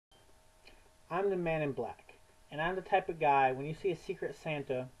I'm the man in black. And I'm the type of guy, when you see a Secret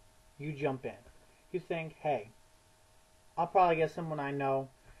Santa, you jump in. You think, hey, I'll probably get someone I know,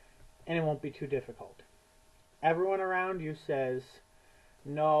 and it won't be too difficult. Everyone around you says,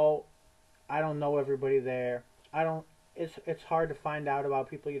 no, I don't know everybody there. I don't. It's hard to find out about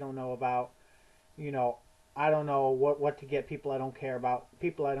people you don't know about. You know, I don't know what to get people I don't care about,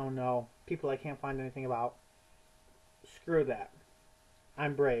 people I don't know, people I can't find anything about. Screw that.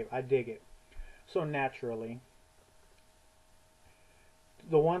 I'm brave. I dig it. So naturally,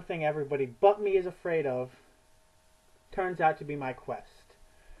 the one thing everybody but me is afraid of turns out to be my quest.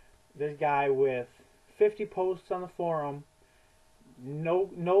 This guy with 50 posts on the forum,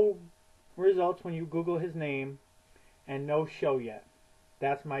 no results when you Google his name, and no show yet.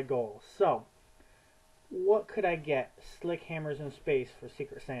 That's my goal. So, what could I get slick hammers in space for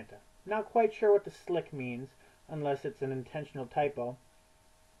Secret Santa? Not quite sure what the slick means, unless it's an intentional typo.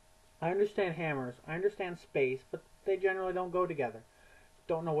 I understand hammers, I understand space, but they generally don't go together.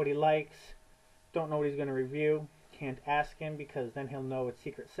 Don't know what he likes, don't know what he's going to review, can't ask him because then he'll know it's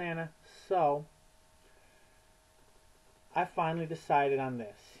Secret Santa. So, I finally decided on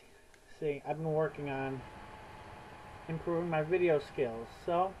this. See, I've been working on improving my video skills,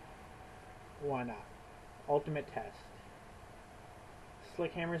 so why not? Ultimate test.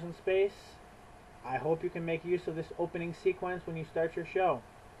 Slick hammers in space. I hope you can make use of this opening sequence when you start your show.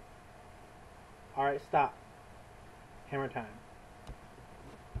 Alright, stop. Hammer time.